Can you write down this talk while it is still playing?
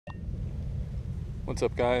What's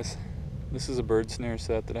up, guys? This is a bird snare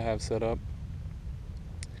set that I have set up,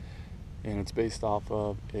 and it's based off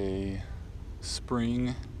of a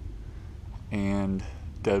spring and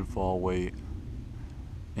deadfall weight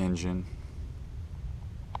engine.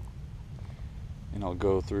 And I'll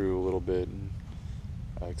go through a little bit and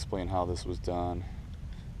explain how this was done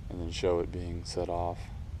and then show it being set off.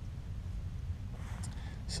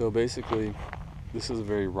 So basically, this is a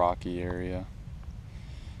very rocky area,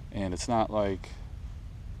 and it's not like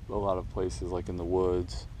a lot of places like in the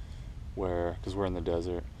woods where, because we're in the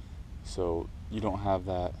desert, so you don't have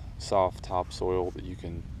that soft topsoil that you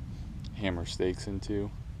can hammer stakes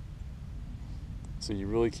into. So you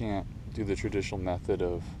really can't do the traditional method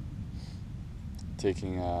of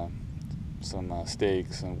taking some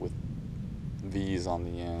stakes and with V's on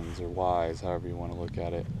the ends or Y's, however you want to look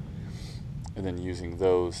at it, and then using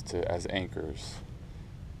those as anchors.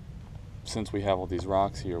 Since we have all these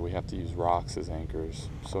rocks here, we have to use rocks as anchors.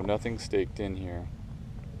 So nothing's staked in here,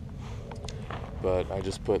 but I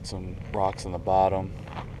just put some rocks on the bottom,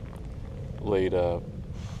 laid a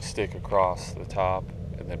stick across the top,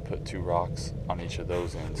 and then put 2 rocks on each of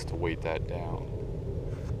those ends to weight that down.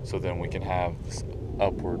 So then we can have this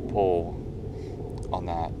upward pull on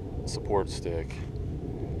that support stick,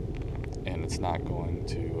 and it's not going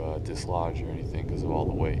to dislodge or anything because of all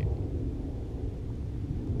the weight.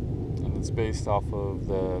 And it's based off of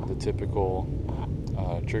the typical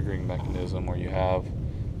triggering mechanism where you have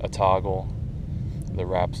a toggle that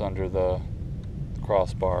wraps under the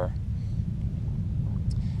crossbar,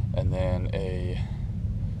 and then a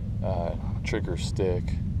trigger stick,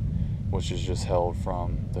 which is just held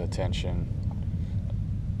from the tension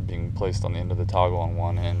being placed on the end of the toggle on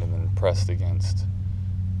one end and then pressed against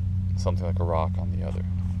something like a rock on the other.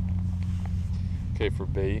 Okay, for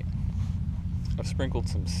bait, I've sprinkled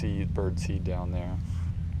some bird seed down there,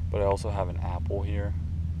 but I also have an apple here,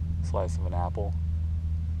 a slice of an apple.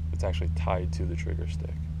 It's actually tied to the trigger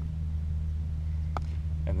stick.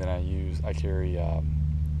 And then I carry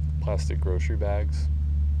plastic grocery bags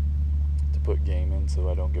to put game in so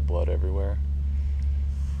I don't get blood everywhere.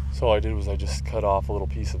 So all I did was I just cut off a little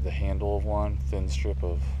piece of the handle of one, thin strip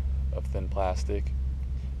of thin plastic,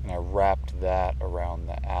 and I wrapped that around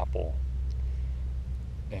the apple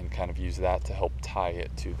and kind of use that to help tie it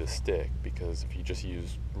to the stick, because if you just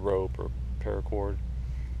use rope or paracord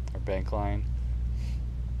or bank line,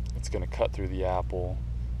 it's going to cut through the apple.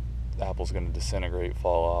 The apple's going to disintegrate,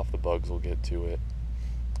 fall off, the bugs will get to it.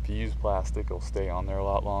 If you use plastic, it'll stay on there a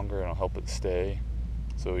lot longer and it'll help it stay,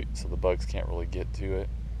 so the bugs can't really get to it.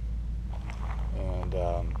 And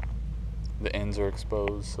the ends are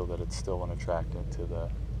exposed so that it's still unattractive to the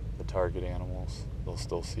target animals. They'll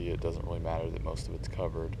still see it. Doesn't really matter that most of it's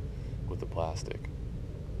covered with the plastic.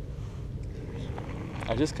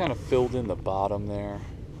 I just kind of filled in the bottom there.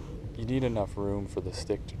 You need enough room for the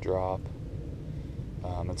stick to drop.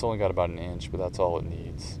 It's only got about 1 inch, but that's all it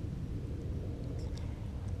needs.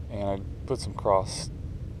 And I put some cross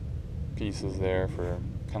pieces there for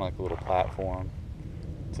kind of like a little platform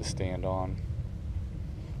to stand on.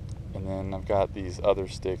 And then I've got these other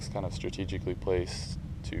sticks kind of strategically placed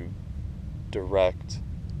to direct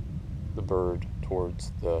the bird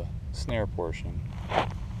towards the snare portion,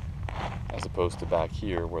 as opposed to back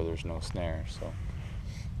here where there's no snare. So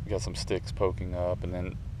we got some sticks poking up, and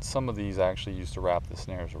then some of these I actually used to wrap the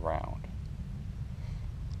snares around.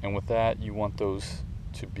 And with that, you want those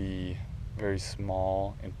to be very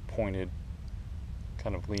small and pointed,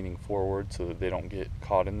 kind of leaning forward so that they don't get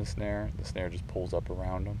caught in the snare. The snare just pulls up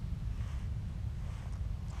around them.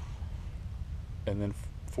 And then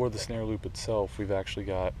for the snare loop itself,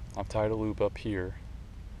 I've tied a loop up here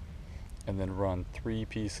and then run 3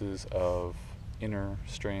 pieces of inner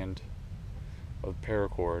strand of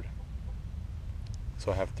paracord.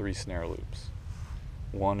 So I have 3 snare loops.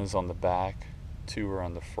 1 is on the back, 2 are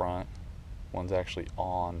on the front, 1's actually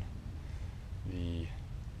on the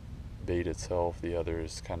bait itself, the other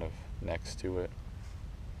is kind of next to it.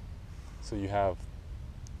 So you have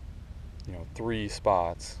 3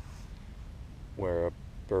 spots where a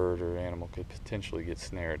bird or animal could potentially get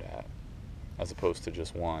snared at, as opposed to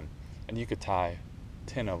just 1. And you could tie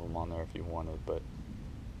 10 of them on there if you wanted, but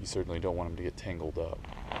you certainly don't want them to get tangled up,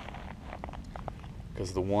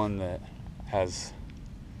 because the one that has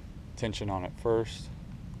tension on it first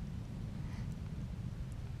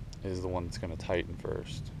is the one that's going to tighten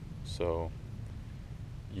first. So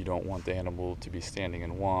you don't want the animal to be standing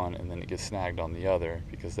in one and then it gets snagged on the other,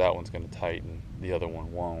 because that one's going to tighten, the other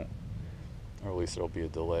one won't, or at least there'll be a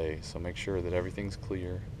delay. So make sure that everything's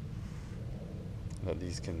clear, that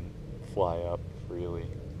these can fly up freely.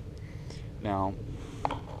 Now,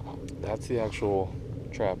 that's the actual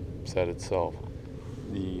trap set itself.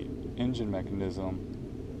 The engine mechanism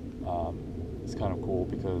is kind of cool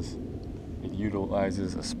because it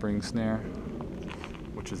utilizes a spring snare,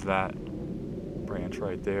 which is that branch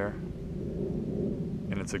right there,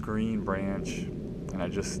 and it's a green branch, and I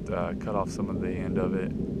just cut off some of the end of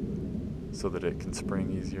it so that it can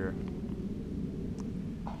spring easier.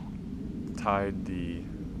 Tied the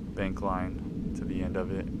bank line to the end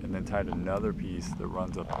of it, and then tied another piece that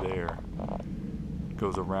runs up there,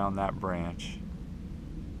 goes around that branch,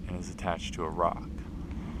 and is attached to a rock,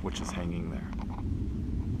 which is hanging there.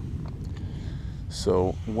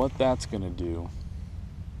 So what that's going to do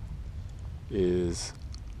is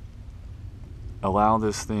allow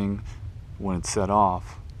this thing, when it's set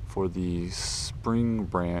off, for the spring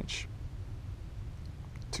branch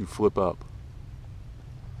to flip up,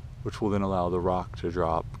 which will then allow the rock to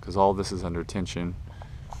drop, because all this is under tension,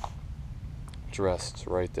 which rests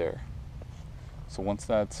right there. So once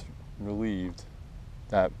that's relieved,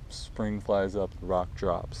 that spring flies up, the rock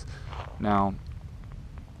drops. Now,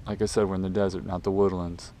 like I said, we're in the desert, not the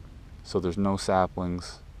woodlands, so there's no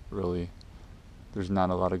saplings, really. There's not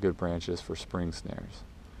a lot of good branches for spring snares.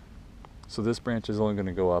 So this branch is only going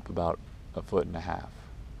to go up about 1.5 feet,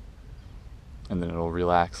 and then it'll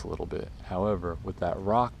relax a little bit. However, with that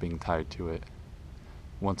rock being tied to it,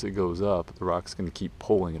 once it goes up, the rock's going to keep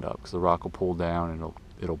pulling it up, because the rock will pull down and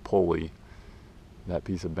it'll pulley that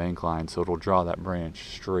piece of bank line, so it'll draw that branch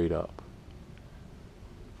straight up.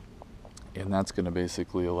 And that's going to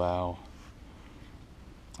basically allow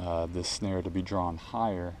this snare to be drawn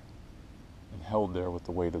higher and held there with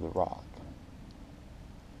the weight of the rock.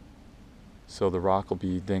 So the rock will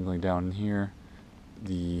be dangling down in here.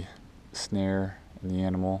 The snare and the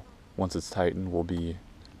animal, once it's tightened, will be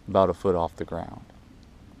about 1 foot off the ground.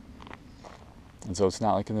 And so it's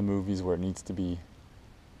not like in the movies where it needs to be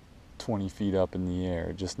 20 feet up in the air.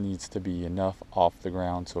 It just needs to be enough off the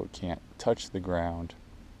ground so it can't touch the ground,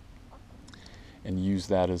 and use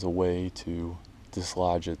that as a way to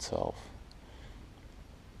dislodge itself.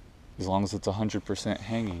 As long as it's 100%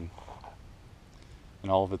 hanging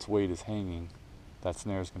and all of its weight is hanging, that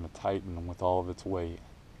snare is going to tighten with all of its weight,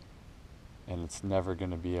 and it's never going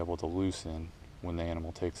to be able to loosen when the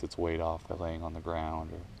animal takes its weight off by laying on the ground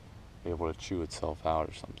or able to chew itself out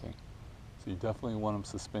or something. So you definitely want them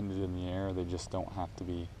suspended in the air. They just don't have to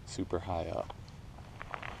be super high up.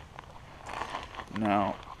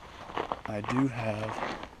 Now, I do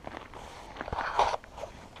have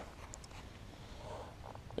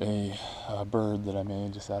a bird that I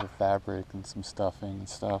made just out of fabric and some stuffing and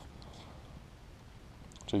stuff,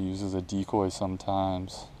 which I use as a decoy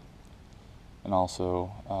sometimes, and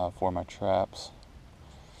also for my traps,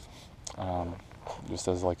 just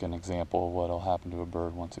as like an example of what'll happen to a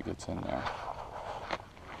bird once it gets in there.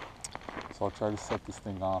 So I'll try to set this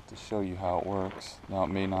thing off to show you how it works. Now, it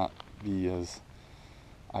may not be as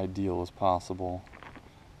ideal as possible,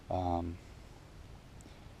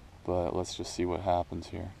 but let's just see what happens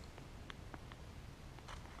here.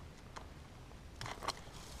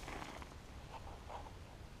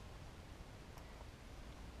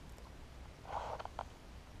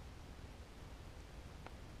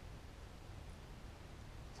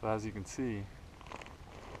 So as you can see,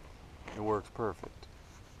 it works perfect.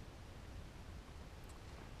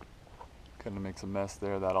 Kind of makes a mess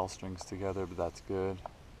there. That all strings together, but that's good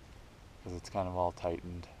because it's kind of all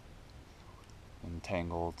tightened and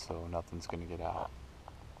tangled, so nothing's going to get out.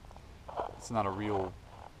 It's not a real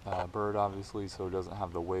bird, obviously, so it doesn't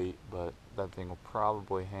have the weight, but that thing will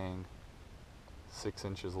probably hang 6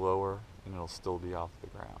 inches lower and it'll still be off the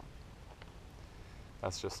ground.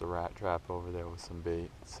 That's just a rat trap over there with some bait,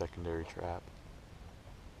 secondary trap.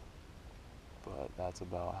 But that's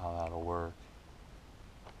about how that'll work.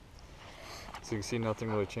 So you can see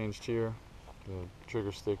nothing really changed here. The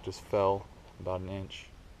trigger stick just fell about 1 inch.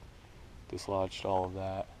 Dislodged all of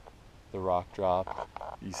that. The rock dropped.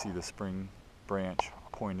 You see the spring branch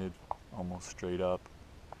pointed almost straight up.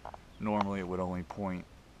 Normally it would only point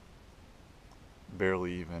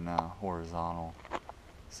barely even horizontal.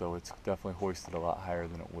 So it's definitely hoisted a lot higher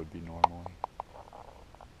than it would be normally.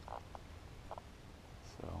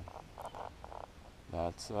 So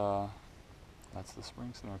that's the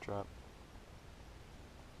spring snare trap.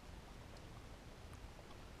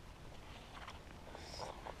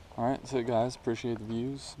 Alright, that's it guys. Appreciate the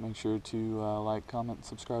views. Make sure to like, comment, and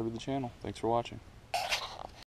subscribe to the channel. Thanks for watching.